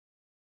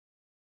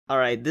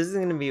Alright, this is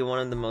going to be one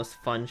of the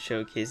most fun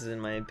showcases in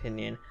my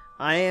opinion.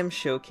 I am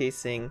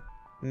showcasing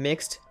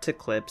Mixed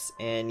Tiklipse,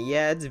 and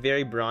yeah, it's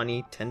very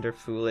brawny, tender,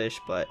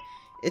 foolish, but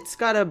it's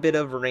got a bit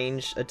of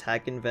ranged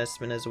attack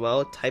investment as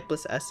well.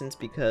 Typeless Essence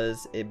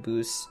because it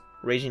boosts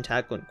Raging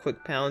Tackle and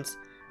Quick Pounce.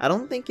 I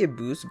don't think it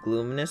boosts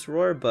Luminous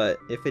Roar, but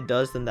if it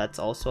does, then that's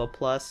also a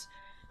plus.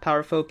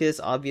 Power Focus,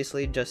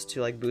 obviously, just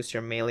to like boost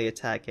your melee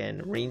attack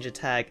and range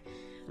attack.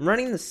 I'm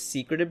running the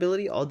secret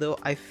ability, although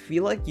I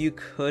feel like you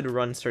could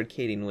run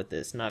Circadian with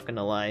this, not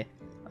gonna lie.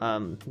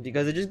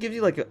 Because it just gives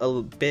you like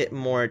a bit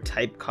more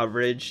type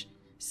coverage,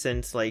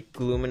 since like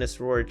Luminous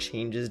Roar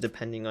changes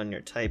depending on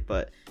your type,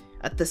 but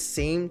at the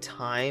same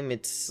time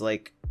it's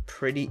like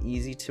pretty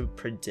easy to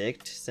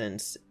predict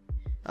since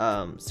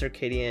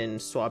Circadian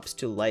swaps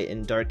to light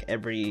and dark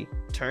every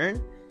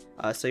turn,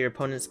 so your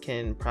opponents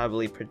can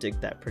probably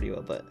predict that pretty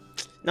well. But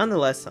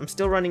nonetheless, I'm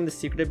still running the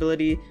secret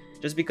ability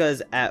just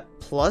because at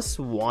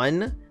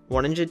 +1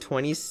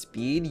 120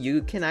 speed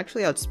you can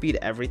actually outspeed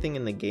everything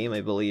in the game,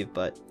 I believe.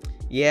 But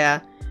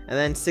yeah, and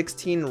then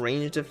 16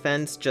 range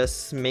defense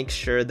just makes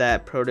sure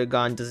that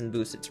Protagon doesn't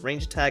boost its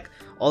range attack.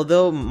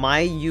 Although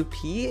my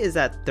UP is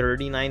at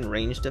 39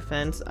 range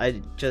defense, I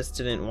just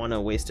didn't want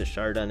to waste a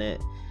shard on it,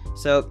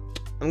 so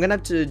I'm gonna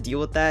have to deal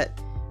with that.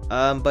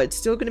 But it's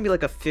still gonna be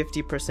like a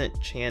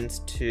 50% chance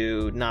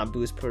to not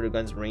boost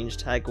Protagon's range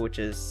attack, which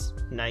is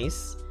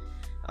nice.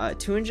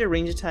 200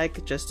 range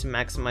attack just to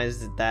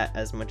maximize that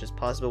as much as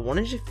possible.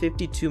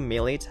 152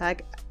 melee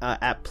attack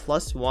at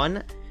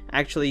 +1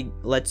 actually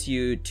lets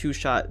you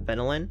 2-shot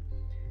Venolen,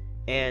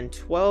 and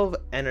 12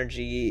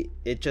 energy,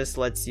 it just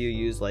lets you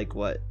use like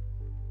what,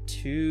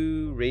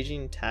 2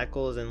 raging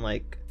tackles and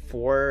like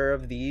 4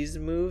 of these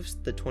moves,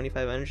 the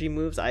 25 energy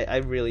moves. I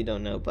really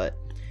don't know, but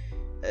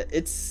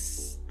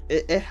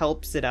it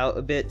helps it out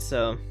a bit,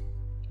 so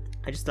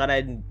I just thought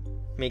I'd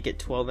make it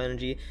 12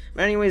 energy.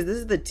 But anyways, this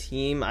is the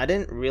team. I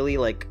didn't really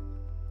like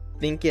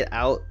think it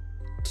out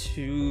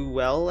too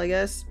well, I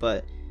guess,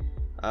 but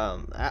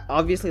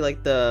obviously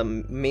like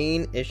the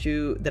main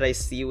issue that I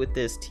see with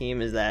this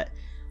team is that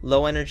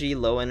low energy,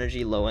 low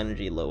energy, low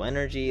energy, low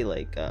energy,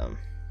 like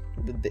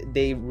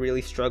they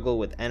really struggle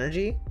with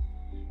energy,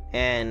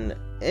 and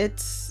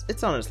it's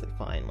honestly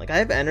fine. Like I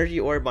have energy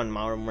orb on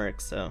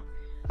Maurumurk, so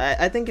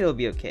I think it'll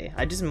be okay.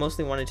 I just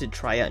mostly wanted to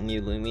try out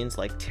new Loomians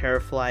like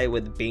Terrafly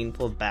with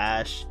Baneful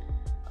Bash.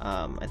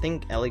 I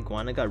think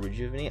Eliguana got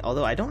Rejuvenate,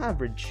 although I don't have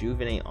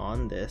Rejuvenate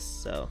on this,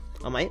 so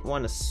I might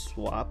want to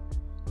swap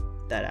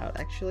that out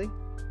actually.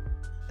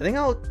 I think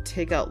I'll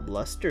take out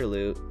Luster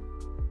Loot.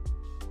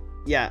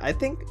 Yeah, I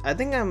think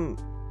I'm.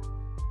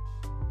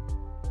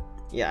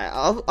 Yeah,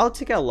 I'll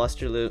take out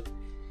Luster Loot.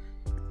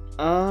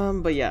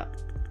 But yeah,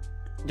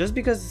 just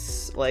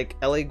because like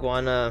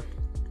Eliguana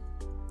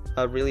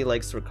really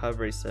likes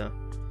recovery, so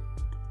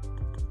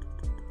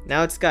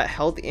now it's got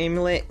Health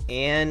Amulet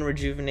and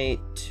Rejuvenate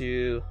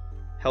to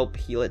help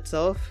heal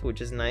itself, which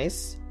is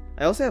nice.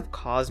 I also have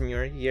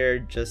Cosmere here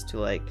just to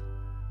like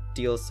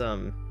deal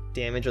some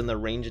damage on the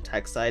range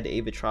attack side,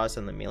 Avatros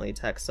on the melee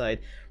attack side.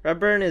 Red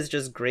Burn is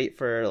just great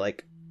for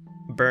like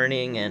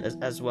burning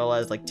and as well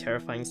as like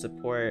terrifying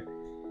support.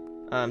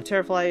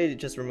 Terrafly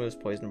just removes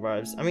poison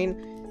barbs. I mean,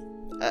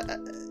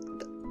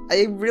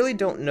 I really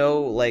don't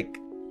know like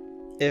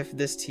if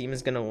this team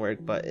is gonna work,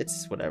 but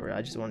it's whatever.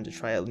 I just wanted to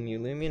try out new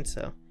Loomian,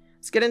 so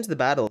let's get into the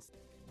battles.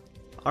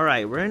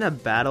 Alright, we're in a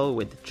battle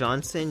with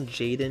Johnson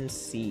Jaden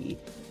C.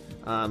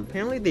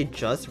 Apparently they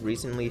just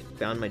recently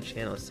found my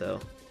channel, so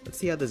let's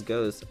see how this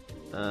goes.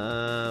 It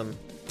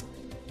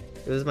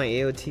was my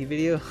AOT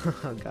video.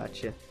 Oh,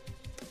 gotcha.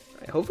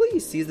 Alright, hopefully he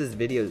sees this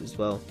video as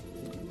well.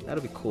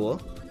 That'll be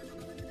cool.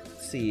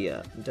 Let's see,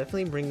 I'm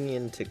definitely bringing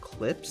in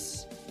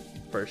Tiklipse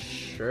for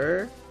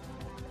sure.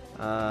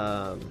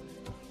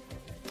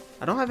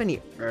 I don't have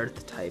any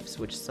earth types,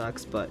 which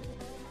sucks, but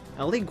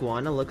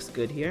Eliguana looks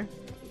good here.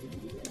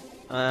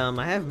 I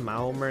have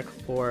Maurumurk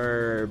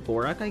for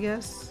Borak, I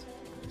guess,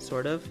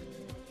 sort of.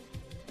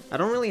 I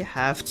don't really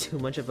have too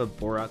much of a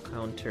Borak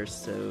counter,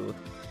 so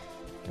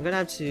I'm gonna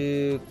have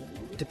to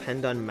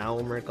depend on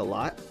Maurumurk a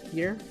lot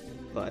here,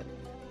 but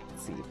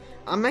let's see.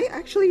 I might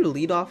actually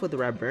lead off with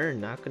Raburn,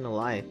 not gonna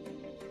lie.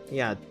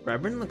 Yeah,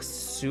 Raburn looks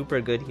super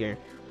good here.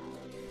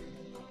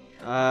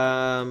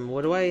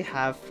 What do I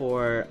have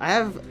for... I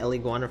have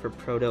Eliguana for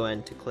Proto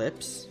and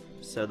Tiklipse,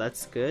 so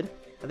that's good.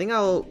 I think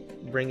I'll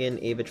bring in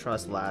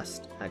Avatros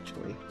last,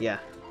 actually. Yeah.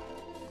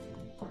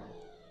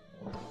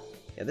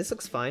 Yeah, this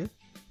looks fine.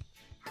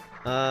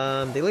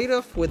 They lead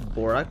off with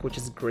Borak, which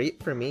is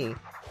great for me.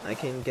 I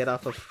can get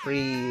off a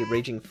free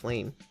Raging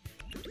Flame.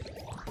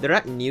 They're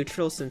at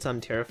neutral since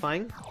I'm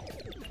terrifying,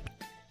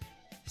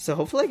 so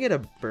hopefully I get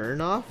a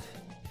burn off.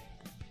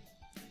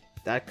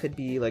 That could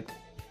be like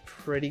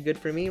pretty good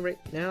for me right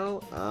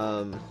now.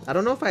 I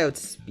don't know if I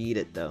outspeed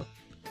it though.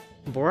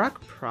 Borak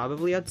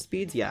probably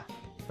outspeeds, yeah,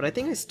 but I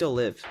think I still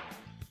live.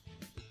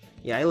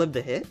 Yeah, I live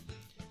the hit.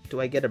 Do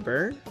I get a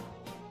burn?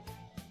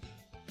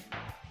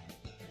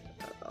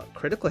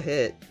 Critical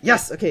hit.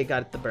 Yes! Okay,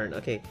 got the burn.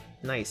 Okay,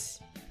 nice.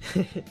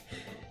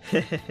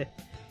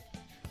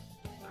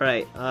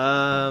 Alright,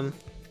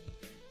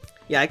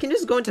 yeah, I can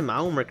just go into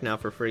Malmwork now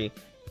for free.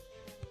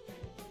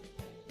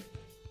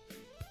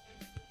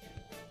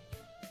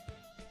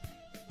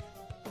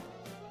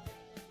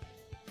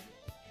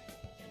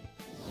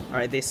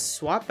 Alright, they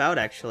swap out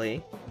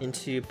actually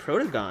into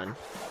Protagon.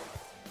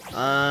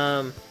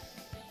 I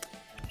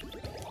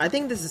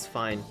think this is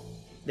fine.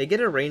 They get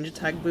a range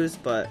attack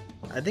boost, but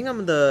I think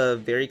I'm the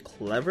very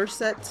clever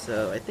set,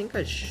 so I think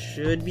I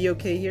should be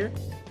okay here.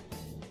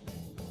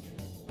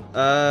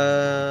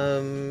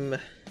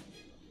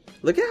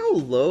 Look at how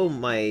low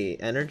my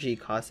energy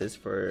cost is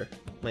for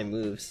my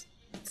moves.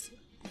 It's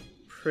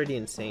pretty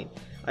insane.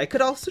 I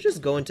could also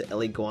just go into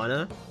El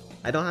Iguana.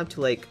 I don't have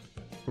to like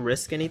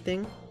risk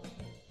anything.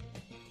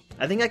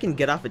 I think I can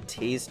get off a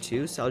Tase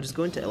too, so I'll just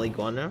go into El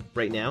Iguana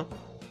right now.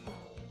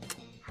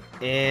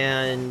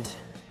 And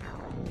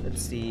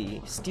let's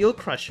see, Steel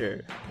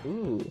Crusher.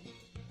 Ooh,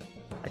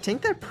 I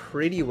tanked that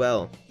pretty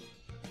well.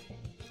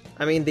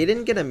 I mean, they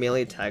didn't get a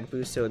melee attack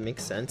boost, so it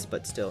makes sense,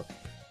 but still.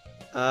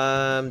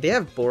 They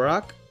have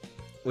Borak,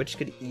 which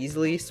could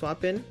easily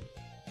swap in.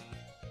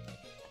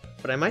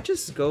 But I might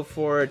just go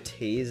for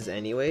Tase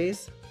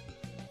anyways.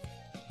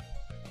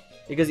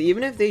 Because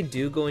even if they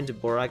do go into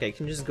Borak, I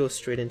can just go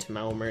straight into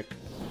Malmwork.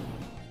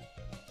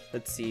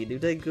 Let's see, do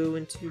they go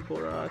into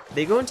Borak?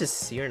 They go into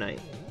Seer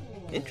Knight.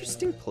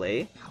 Interesting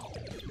play.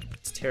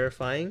 It's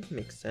terrifying,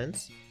 makes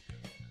sense.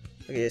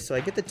 Okay, so I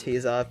get the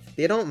Tase off.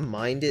 They don't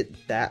mind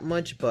it that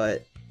much,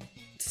 but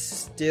it's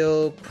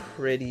still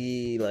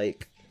pretty,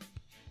 like,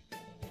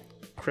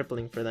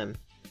 crippling for them.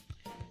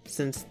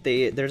 Since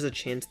there's a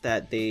chance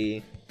that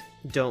they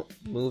don't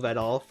move at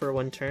all for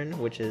one turn,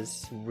 which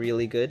is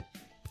really good.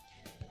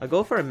 I'll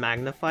go for a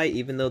Magnify,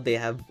 even though they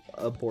have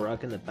a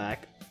Borak in the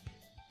back.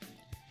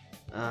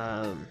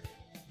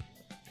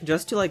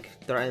 Just to, like,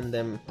 threaten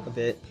them a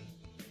bit.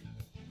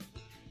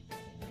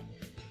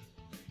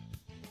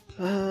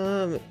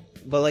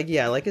 But like,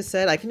 yeah, like I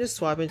said, I can just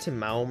swap into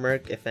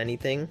Malmwork if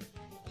anything.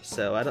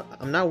 So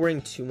I'm not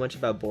worrying too much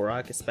about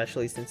Borak,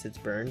 especially since it's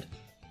burned.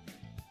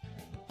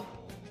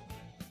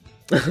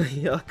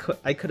 Yeah,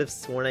 I could have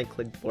sworn I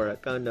clicked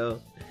Borak. Oh no.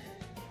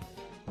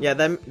 Yeah,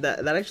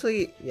 that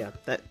actually, yeah,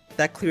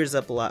 that clears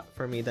up a lot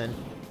for me then.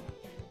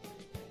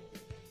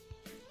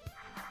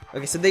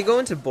 Okay, so they go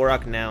into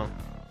Borak now,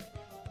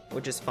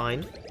 which is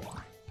fine.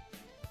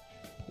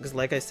 Because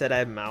like I said, I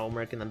have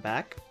Malmwork in the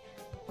back.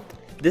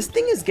 This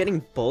thing is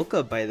getting bulk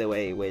up, by the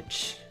way,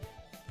 which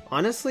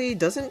honestly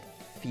doesn't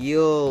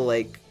feel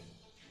like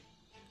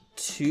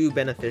too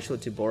beneficial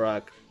to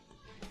Borak.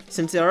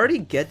 Since it already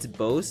gets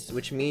boast,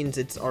 which means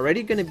it's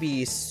already going to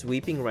be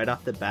sweeping right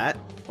off the bat.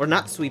 Or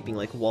not sweeping,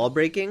 like wall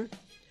breaking.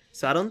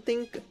 So I don't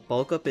think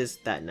bulk up is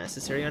that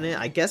necessary on it.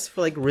 I guess for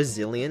like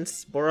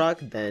resilience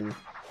Borak, then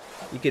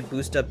you could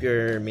boost up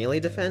your melee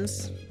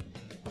defense.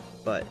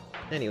 But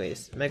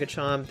anyways, Mega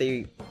Chomp,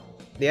 they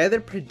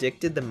either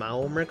predicted the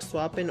Malmwork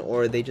swap in,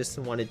 or they just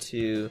wanted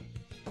to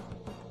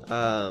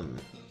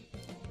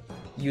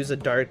use a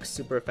dark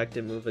super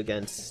effective move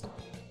against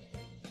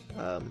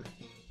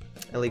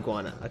El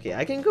Iguana. Okay,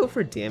 I can go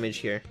for damage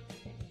here.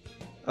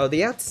 Oh,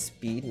 they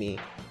outspeed me.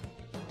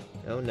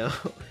 Oh no.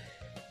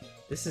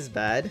 This is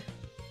bad.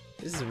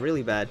 This is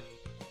really bad.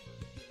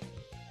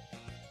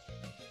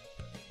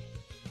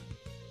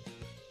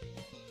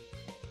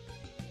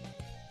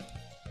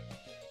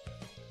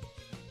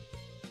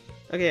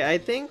 Okay, I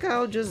think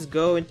I'll just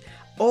go and...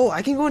 Oh,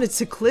 I can go into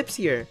Tiklipse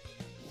here!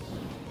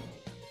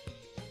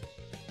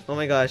 Oh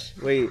my gosh,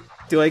 wait.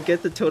 Do I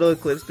get the total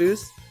Eclipse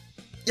boost?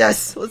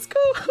 Yes! Let's go!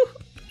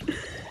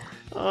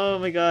 Oh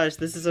my gosh,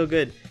 this is so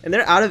good. And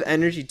they're out of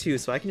energy too,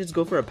 so I can just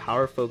go for a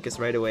power focus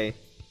right away.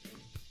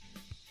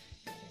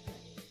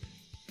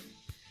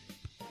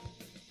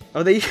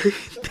 Oh, they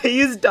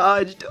use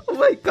dodged! Oh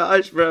my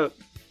gosh, bro!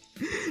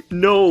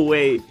 No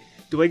way!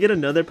 Do I get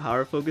another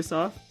power focus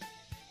off?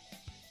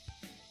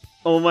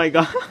 Oh my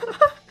gosh!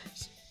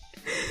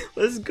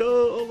 Let's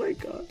go! Oh my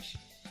gosh!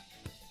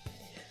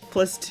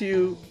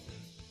 +2.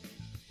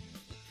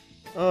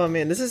 Oh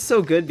man, this is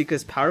so good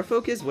because Power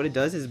Focus, what it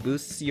does is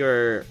boosts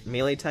your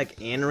melee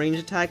attack and range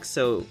attack.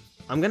 So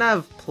I'm gonna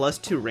have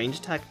 +2 range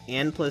attack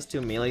and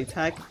 +2 melee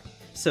attack.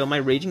 So my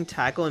Raging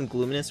Tackle and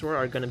Gluminous Roar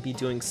are gonna be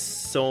doing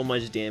so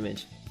much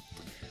damage.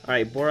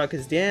 Alright, Borak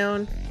is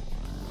down.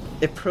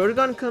 If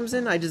Protagon comes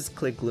in, I just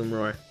click Gloom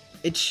Roar.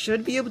 It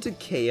should be able to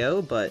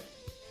KO, but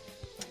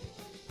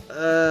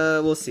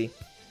we'll see.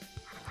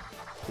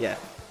 Yeah.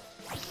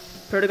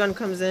 Protagon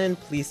comes in,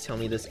 please tell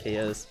me this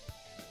KOs.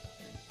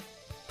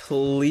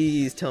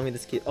 Please tell me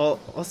this KOs. Oh,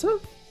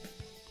 also,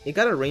 it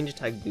got a range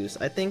attack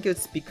boost. I think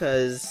it's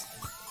because...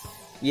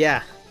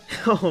 Yeah.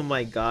 Oh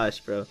my gosh,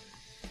 bro.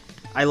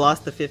 I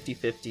lost the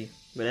 50-50.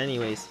 But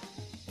anyways.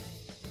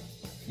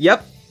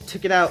 Yep,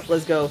 took it out.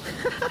 Let's go.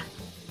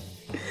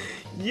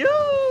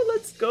 Yo,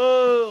 let's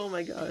go. Oh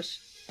my gosh.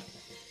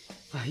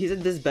 He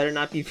said this better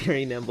not be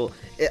very nimble.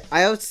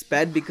 I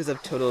outsped because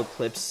of Total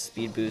Eclipse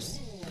speed boost.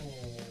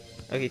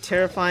 Okay,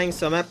 terrifying.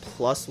 So I'm at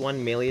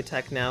 +1 melee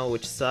attack now,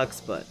 which sucks.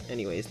 But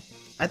anyways,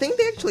 I think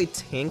they actually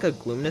tank a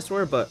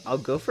Gluminosaur, but I'll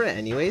go for it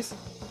anyways.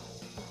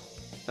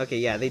 Okay,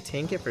 yeah, they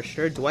tank it for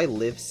sure. Do I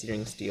live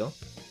Searing Steel?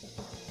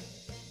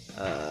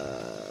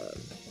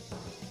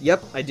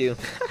 Yep, I do.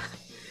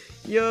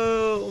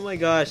 Yo, oh my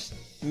gosh.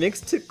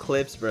 Mixed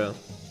Tiklipse, bro.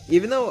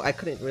 Even though I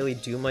couldn't really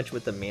do much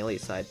with the melee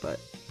side, but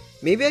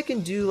maybe I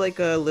can do like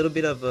a little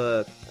bit of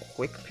a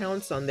quick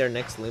pounce on their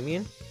next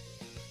Loomian.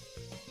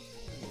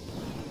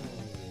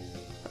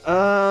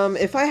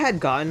 If I had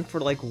gotten for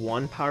like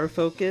one power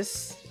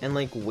focus and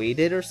like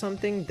waited or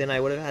something, then I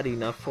would have had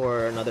enough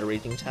for another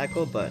raging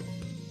tackle, but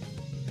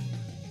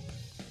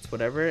it's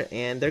whatever.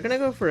 And they're gonna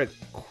go for a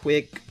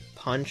quick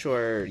punch,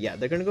 or yeah,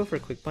 they're gonna go for a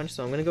quick punch,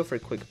 so I'm gonna go for a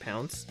quick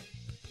pounce.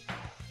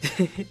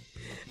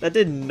 That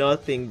did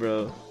nothing,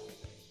 bro.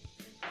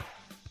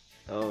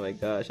 Oh my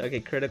gosh. Okay,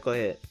 critical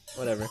hit.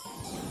 Whatever.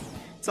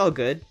 It's all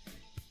good.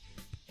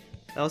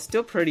 That was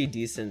still pretty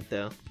decent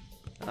though.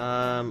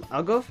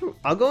 I'll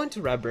go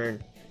into Red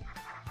Burn.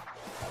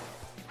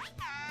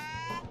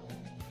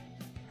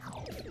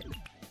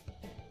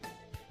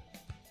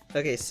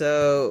 Okay,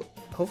 so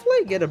hopefully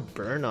I get a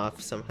burn off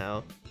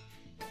somehow.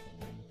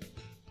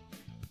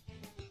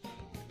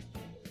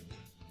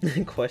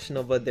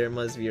 Questionable, but there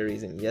must be a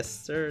reason. Yes,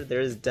 sir,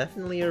 there is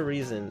definitely a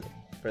reason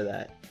for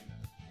that.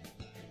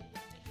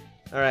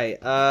 Alright,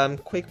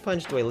 quick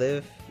punch, do I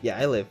live? Yeah,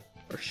 I live,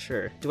 for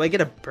sure. Do I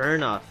get a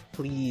burn off,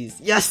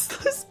 please? Yes,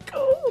 let's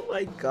go! Oh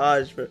my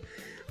gosh, bro.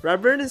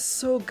 Red Burn is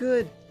so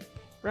good.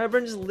 Red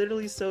Burn is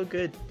literally so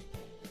good.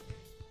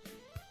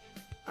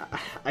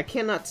 I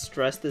cannot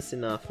stress this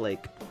enough,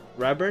 like,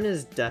 Red Burn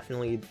is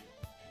definitely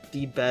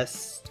the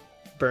best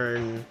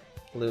burn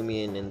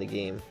Loomian in the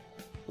game.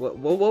 What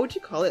would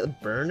you call it? A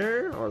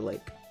burner? Or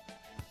like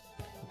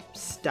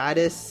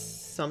status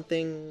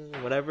something?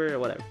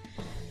 Whatever.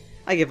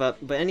 I give up.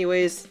 But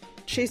anyways,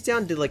 Chase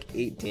Down did like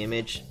 8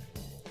 damage.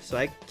 So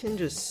I can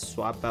just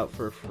swap out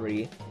for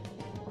free.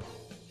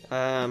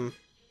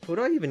 Who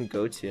do I even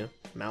go to?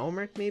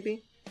 Malmerk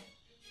maybe?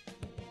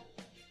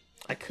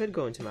 I could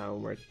go into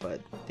Malmerk,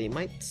 but they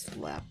might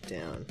slap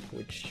down,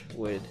 which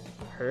would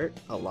hurt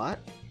a lot.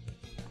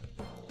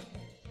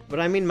 But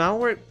I mean,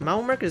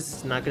 Malmerk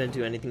is not going to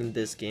do anything in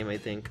this game, I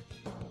think.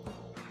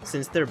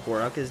 Since their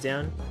Borak is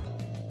down.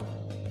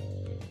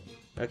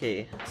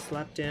 Okay,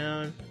 slap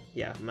down.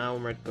 Yeah,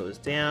 Malmerk goes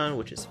down,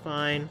 which is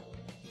fine.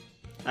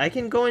 I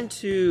can go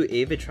into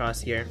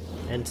Avatros here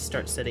and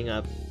start setting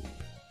up.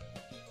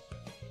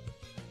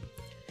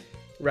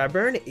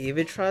 Raburn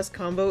Avatros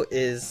combo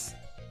is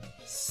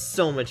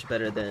so much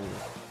better than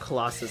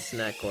Colossus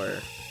Neck or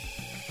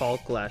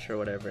Falk Lash or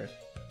whatever.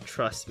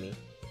 Trust me.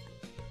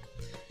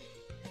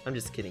 I'm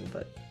just kidding,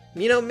 but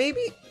you know, maybe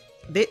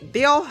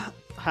they all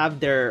have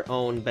their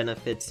own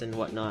benefits and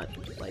whatnot.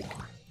 Like,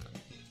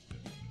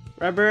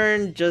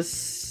 Raburn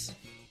just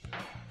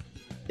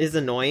is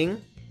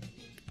annoying.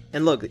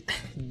 And look,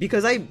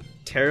 because I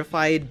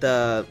terrified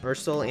the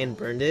Ursel and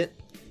burned it,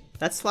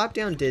 that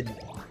slapdown did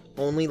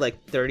only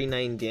like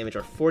 39 damage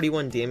or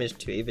 41 damage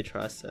to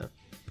Avatros, so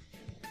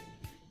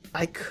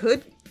I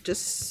could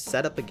just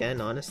set up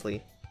again,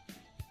 honestly.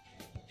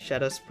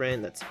 Shadow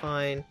Sprint, that's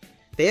fine.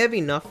 They have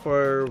enough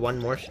for one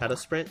more Shadow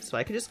Sprint, so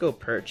I could just go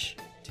Perch,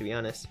 to be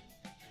honest.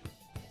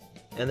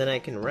 And then I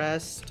can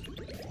rest.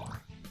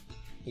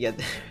 Yeah,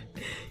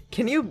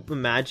 can you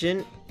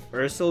imagine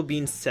Ursel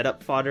being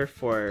setup fodder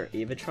for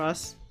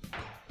Avatros?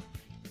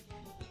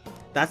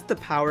 That's the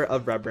power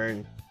of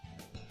Raburn.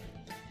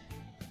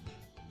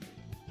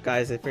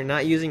 Guys, if you're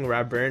not using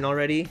Raburn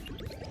already,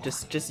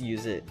 just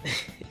use it.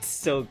 It's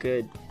so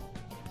good.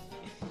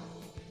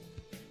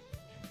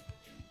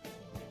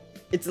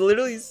 It's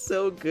literally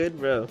so good,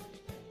 bro.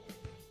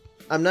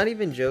 I'm not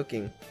even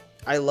joking.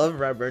 I love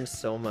Raburn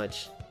so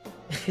much.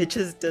 It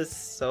just does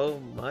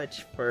so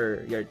much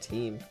for your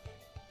team.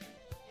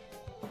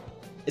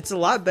 It's a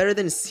lot better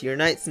than Seer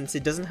Knight since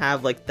it doesn't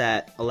have like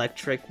that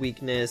electric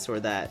weakness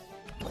or that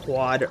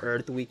quad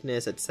earth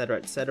weakness, etc,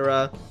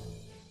 etc.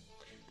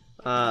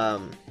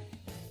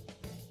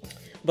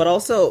 But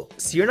also,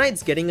 Seer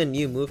Knight's getting a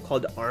new move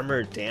called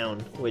Armor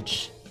Down,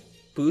 which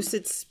boosts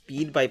its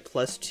speed by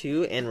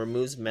 +2 and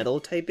removes metal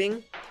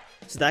typing.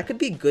 So that could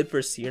be good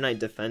for Seer Knight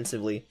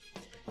defensively.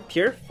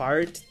 Pure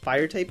fire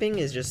typing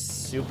is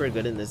just super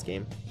good in this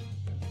game.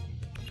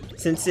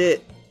 Since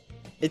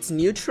it's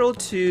neutral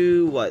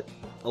to what?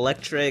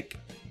 Electric,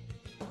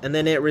 and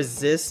then it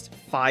resists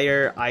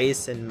fire,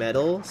 ice, and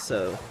metal,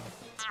 so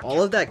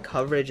all of that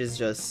coverage is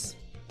just,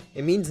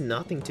 it means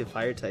nothing to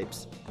fire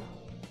types.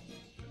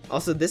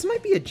 Also, this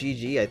might be a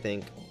GG, I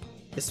think.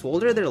 Is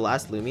Swolder their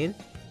last Loomian?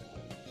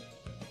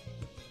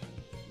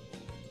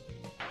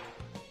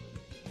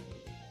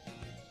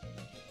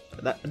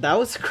 That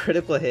was a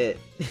critical hit.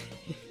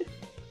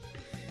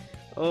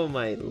 Oh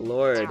my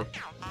lord.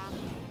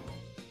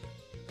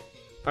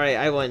 Alright,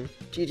 I won.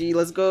 GG,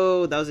 let's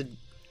go. That was a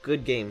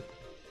good game.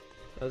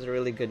 That was a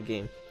really good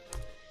game.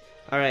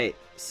 Alright,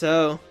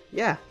 so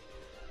yeah.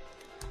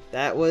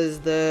 That was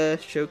the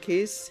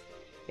showcase.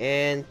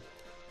 And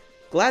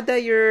glad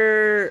that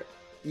you're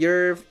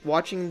you're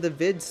watching the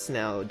vids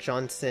now,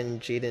 Johnson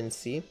Jaden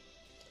C.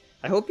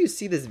 I hope you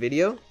see this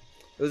video.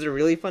 It was a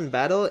really fun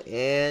battle,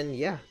 and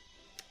yeah.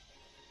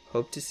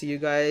 Hope to see you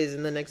guys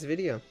in the next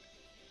video.